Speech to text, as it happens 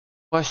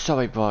What's up,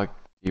 everybody?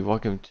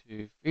 Welcome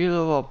to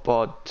Philo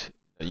about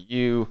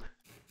you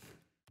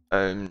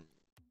a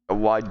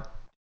wide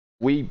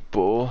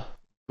Weibo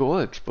goal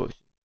explosion.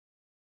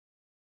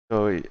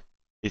 So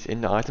it's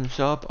in the item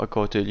shop. I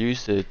got to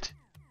use it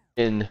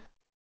in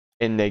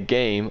the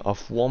game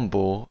of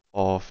Wombo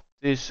of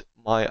this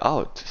my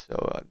out.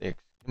 So let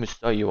me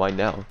show you right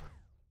now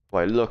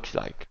what it looks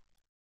like.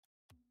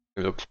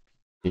 It looks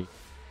pretty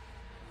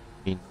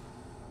clean.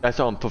 That's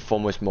on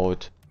performance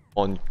mode.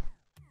 On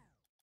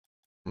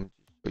let me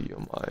just show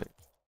you my.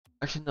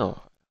 Actually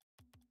no.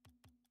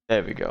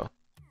 There we go.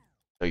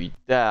 So you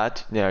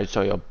that, now I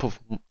show you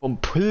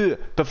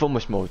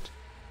performance mode.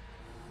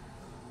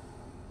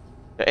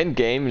 The end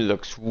game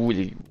looks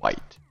really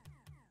white.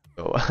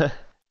 So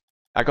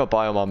I got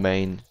buy on my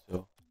main.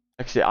 So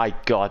actually I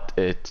got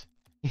it.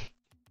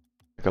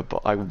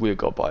 I will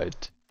go buy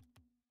it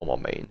on my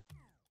main.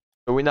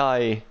 So when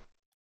yeah,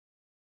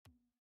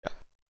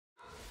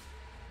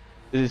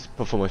 this is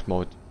performance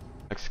mode.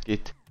 Let's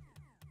get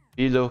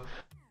Philo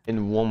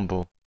and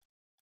Wombo.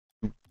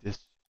 This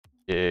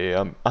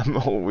I'm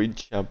always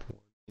champion.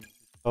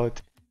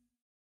 Out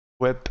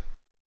whip.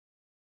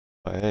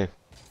 Hey.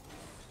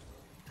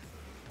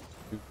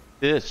 Do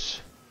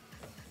this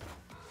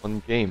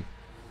one game.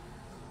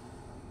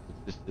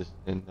 This is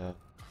in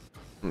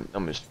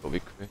I'm just gonna be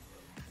quick.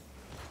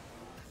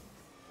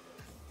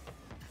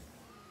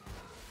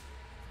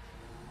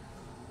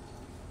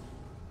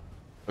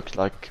 Looks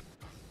like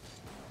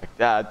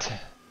that.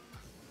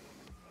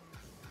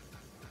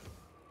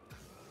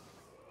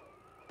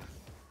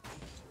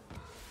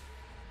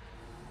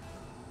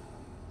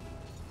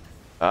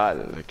 Ah,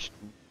 that looks.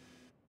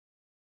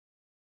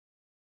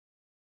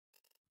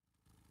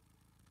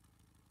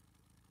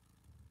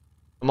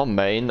 On my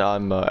main,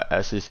 I'm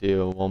SEC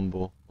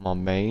Wombo. On my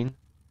main,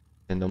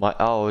 and on my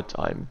out,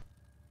 I'm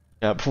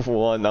champ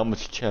 1. I'm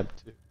champ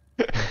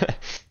 2.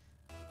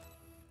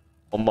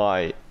 On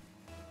my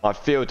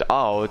field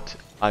out,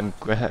 I'm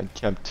grand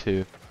champ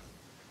 2.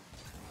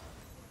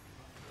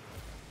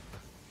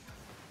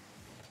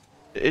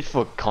 It's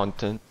for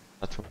content.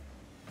 That's what.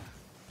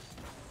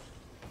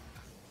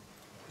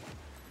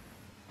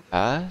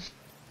 Pass.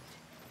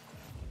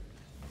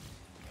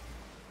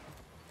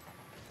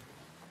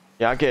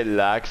 Yeah, I get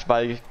lag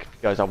spike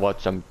because I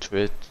watch some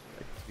Twitch,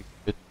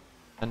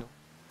 channel.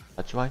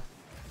 That's why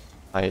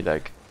I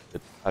like the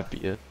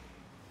FPS.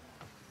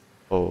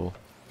 Oh,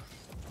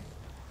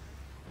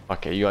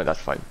 okay,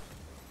 that's fine.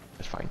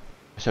 That's fine.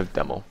 Let's have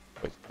demo.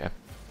 Wait, yeah,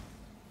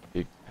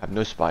 you have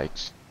no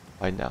spikes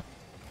right now.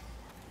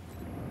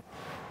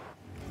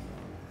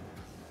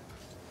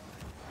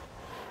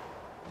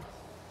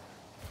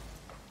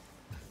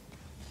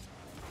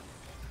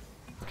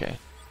 Okay.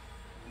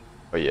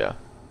 Oh yeah,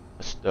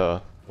 that's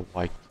the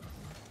white.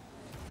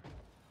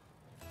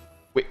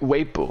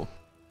 Weibo.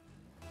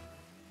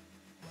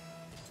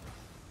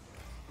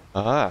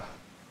 Ah.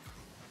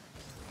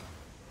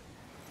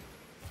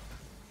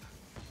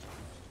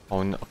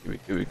 Oh no, okay,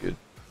 we're good.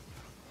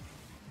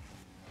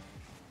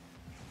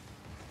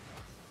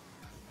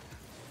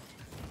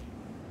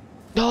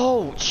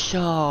 No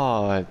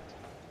shot.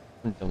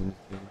 I'm done.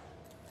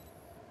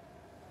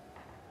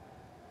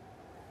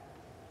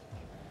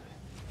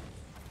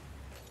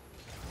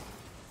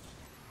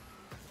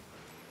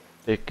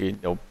 Taking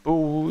no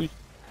boost,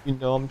 you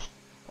know.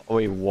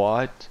 Wait,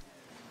 what?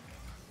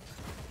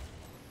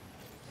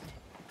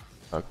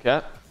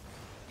 Okay.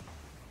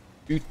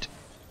 Shoot.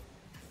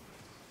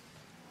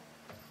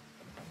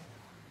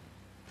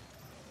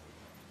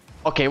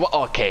 Okay, well,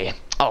 okay.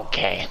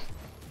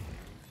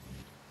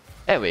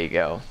 There we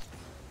go.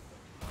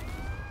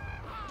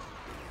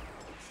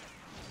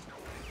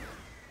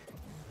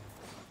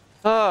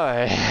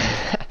 Oh,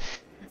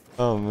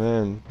 oh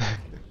man.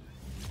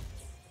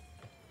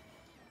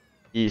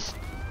 He's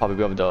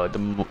probably one of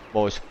the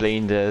most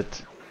blended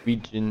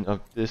region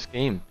of this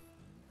game.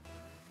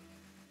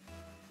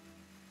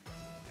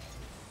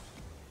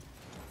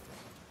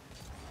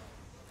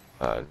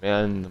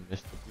 Man,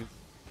 Mr. Blue.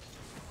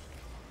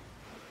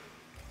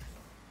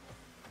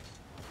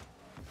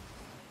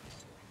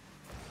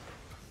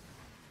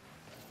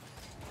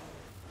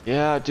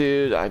 Yeah,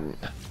 dude, I'm.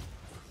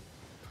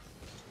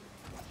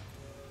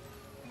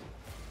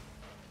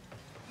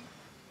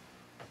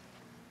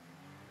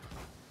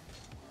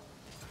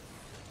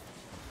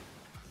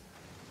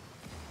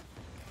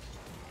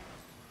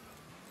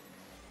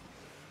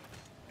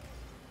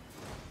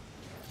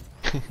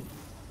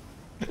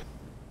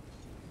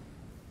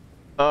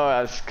 Oh,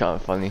 that's kind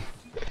of funny.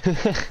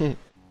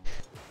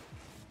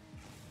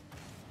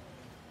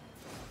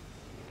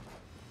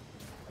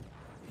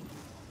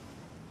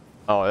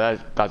 Oh,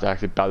 that's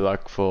actually bad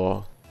luck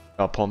for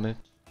our opponent.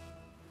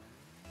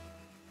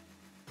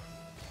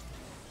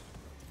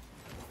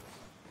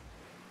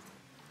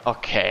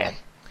 Okay.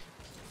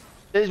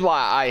 This is why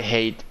I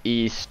hate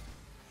East.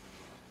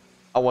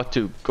 I want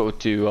to go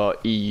to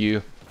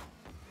EU.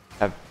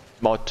 Have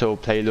multiple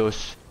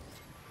playlists.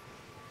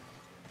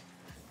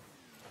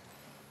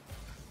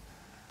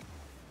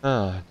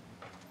 Ah.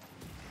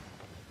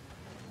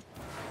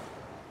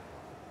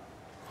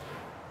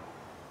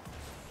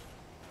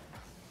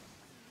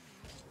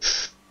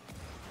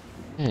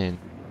 Man.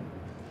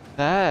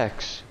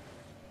 Thanks.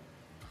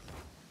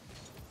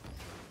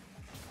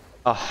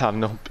 Oh, I'm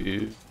not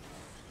booed.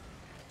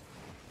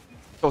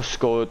 Oh,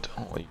 scored.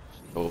 Oh, you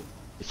scored.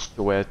 It's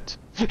sweat.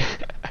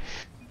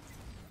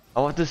 I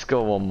want to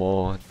score one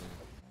more.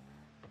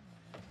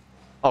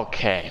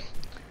 Okay.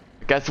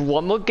 I guess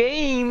one more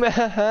game.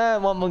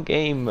 One more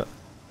game.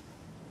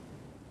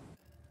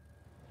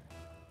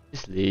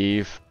 Just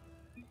leave.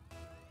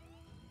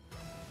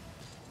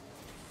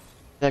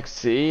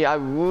 Lexi, I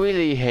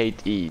really hate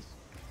these.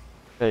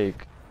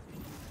 Like,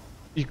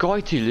 you're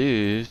going to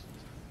lose.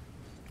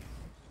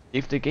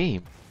 Leave the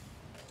game.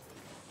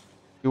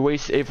 You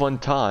waste everyone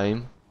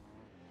time.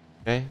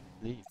 Okay,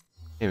 leave.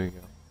 Here we go.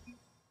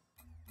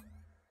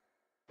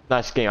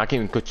 Nice game. I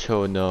can't even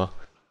control no.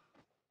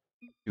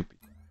 Stupid.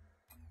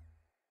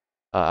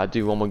 I'll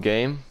do one more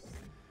game.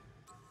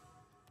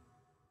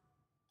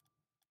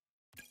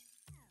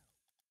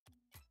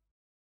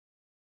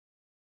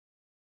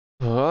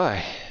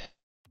 Alright.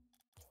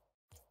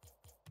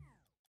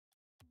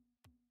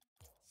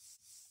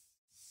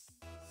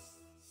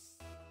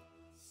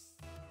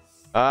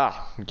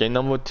 Game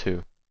number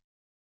 2.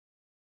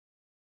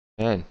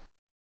 Man.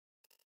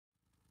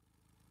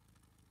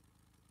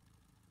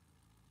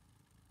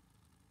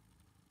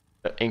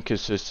 The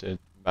inconsistent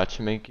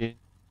matchmaking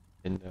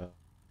in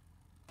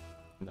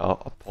our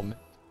opponent.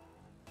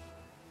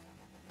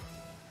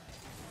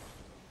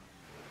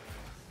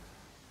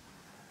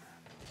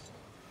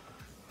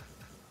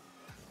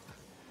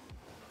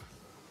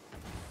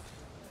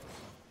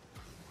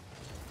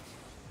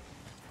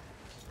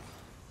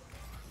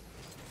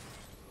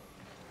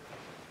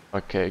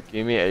 Okay,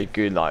 give me a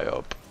good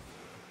lineup.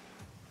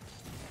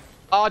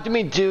 Oh, didn't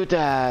mean do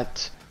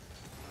that.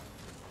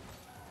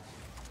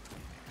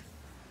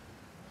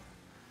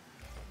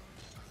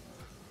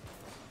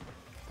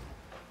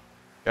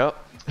 Yep.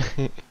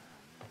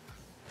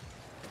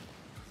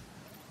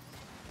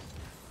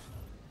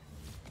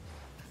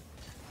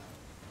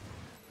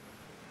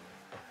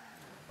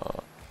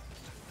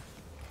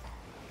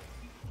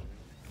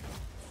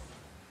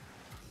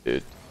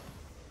 Dude.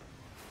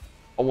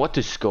 I want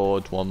to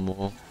score one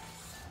more,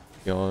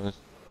 to be honest.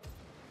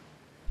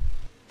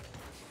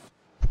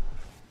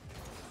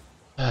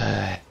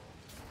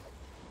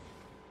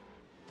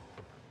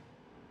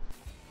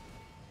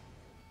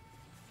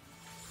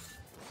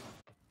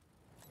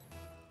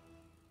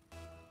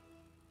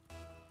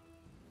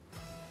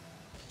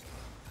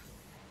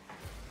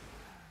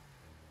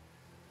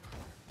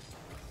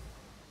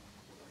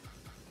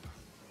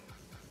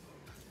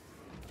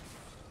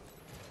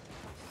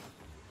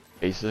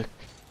 Basic.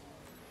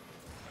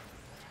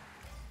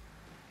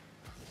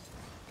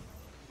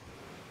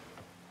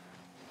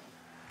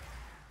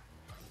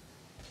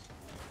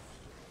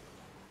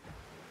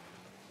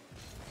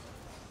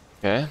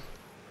 Okay.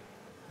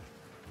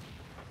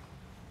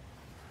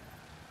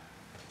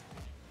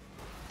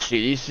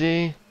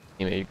 CDC?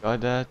 You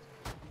got that?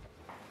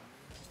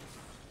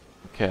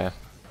 Okay.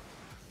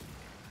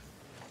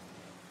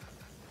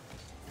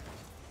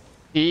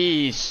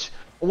 Jeez.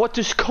 What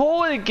to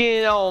score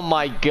again? Oh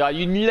my god,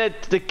 you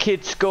let the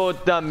kid score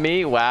than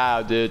me?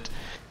 Wow, dude.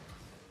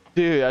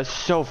 Dude, that's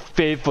so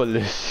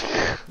faithless.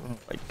 Oh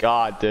my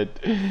god, dude.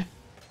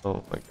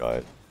 Oh my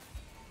god.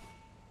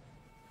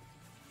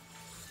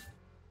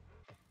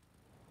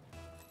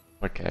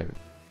 Okay.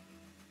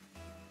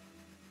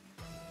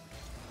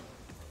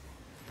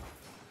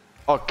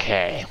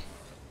 Okay.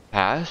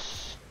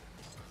 Pass.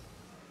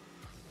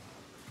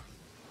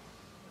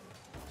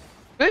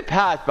 Great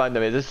pass, by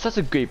the way. This is such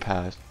a great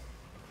pass.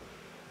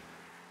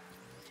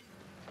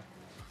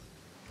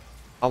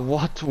 I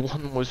want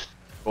one more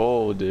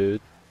goal,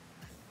 dude.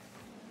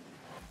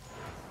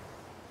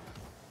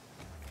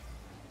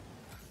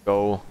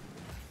 Go.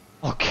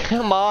 Oh,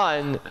 come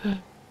on.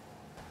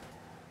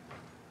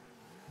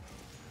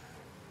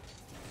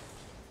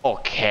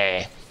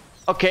 Okay.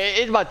 Okay,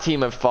 it's my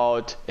teammate's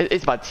fault.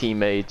 It's my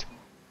teammate.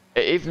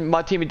 If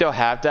my teammate don't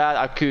have that,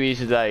 I could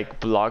easily like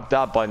block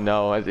that, but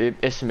no,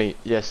 it's me.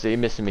 Yes, it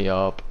messing me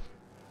up.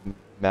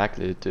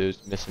 Mackley, dude,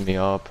 messing me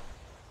up.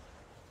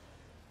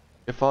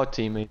 Your fault,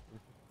 teammate.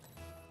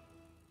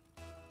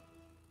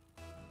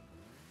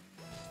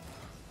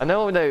 I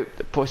know the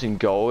person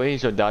goalie,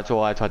 so that's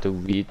why I try to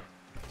read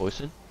the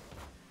person.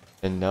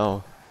 And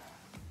no.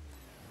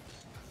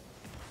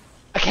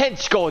 I can't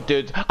score,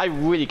 dude. I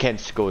really can't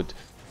score.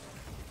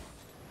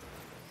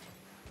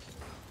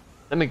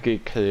 Let me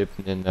get clip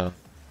and then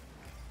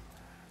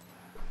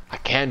I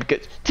can't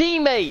get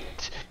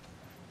teammate.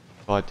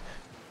 But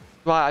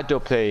why I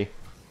don't play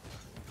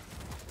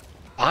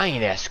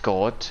fine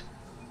escort.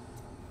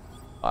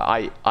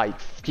 I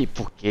keep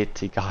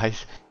forgetting,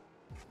 guys.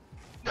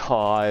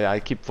 God, I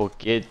keep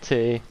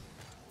forgetting.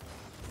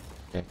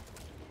 Okay.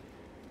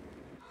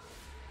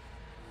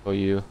 For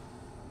you.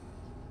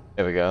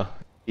 There we go.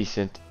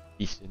 Decent.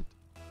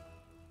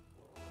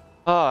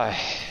 Ah.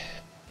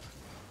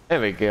 There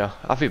we go.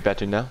 I feel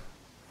better now.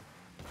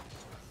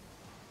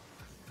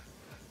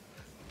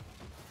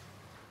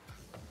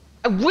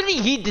 I really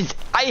hate this.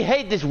 I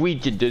hate this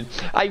region, dude.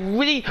 I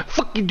really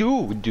fucking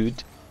do,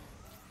 dude.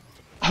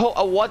 Oh,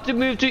 I want to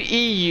move to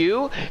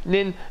EU,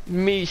 then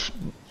me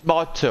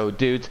motto,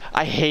 dude.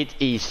 I hate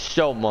E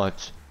so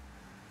much.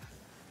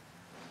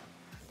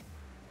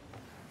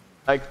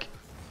 Like,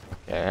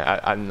 okay,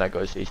 I'm not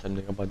gonna say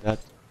something about that.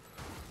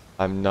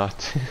 I'm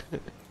not.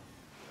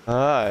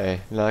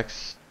 Hi,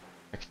 Lex.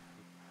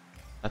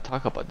 I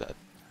talk about that.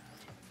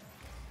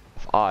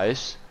 Of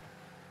eyes.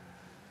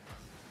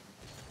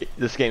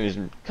 This game is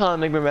kind of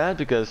making me mad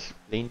because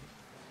Lane.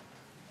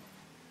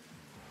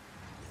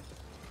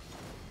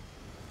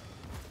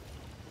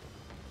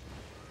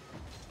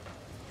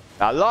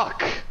 Bad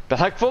luck! Bad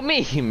luck for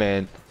me,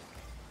 man.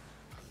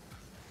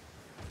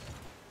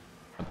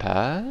 A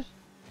pass?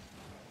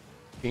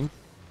 King?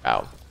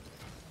 Ow.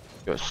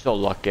 You're so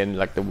locked in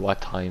like the what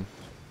time?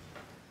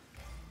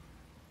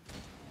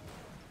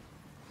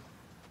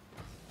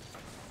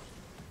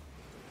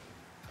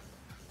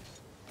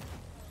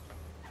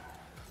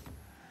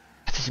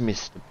 I just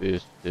missed the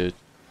boost, dude.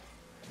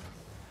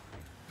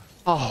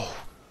 Oh.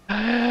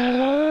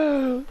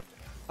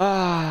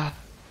 Ah.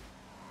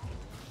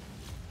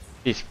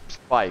 These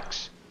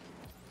spikes.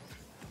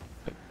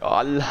 Oh,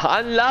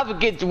 I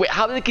love it. Wait,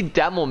 how did they get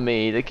demo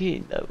me? They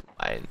can never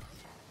mind.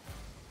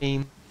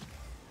 Team.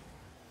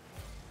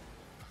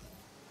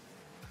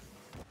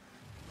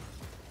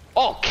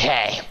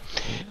 Okay.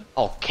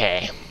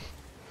 Okay.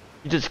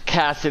 You just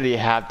casually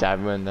have that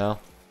right now.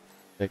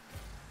 Like,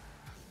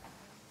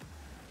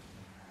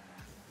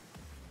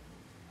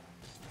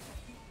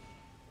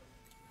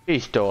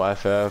 please don't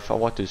FF. I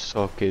want to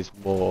suck his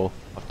more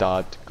of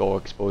that goal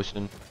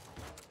explosion.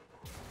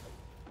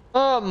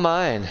 Oh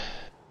mine.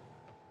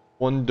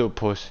 Wonder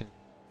pushing.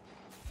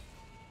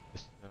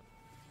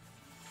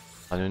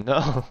 I don't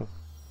know.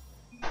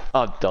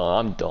 I'm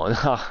done. I'm done.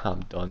 I'm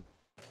done.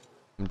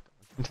 I'm done.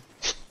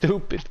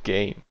 Stupid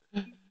game.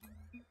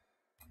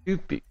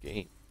 Stupid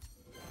game.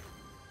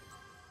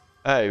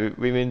 Hey,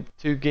 we win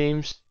 2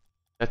 games.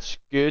 That's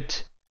good.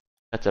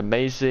 That's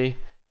amazing.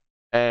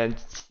 And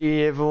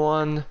see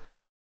everyone.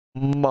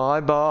 Bye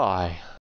bye.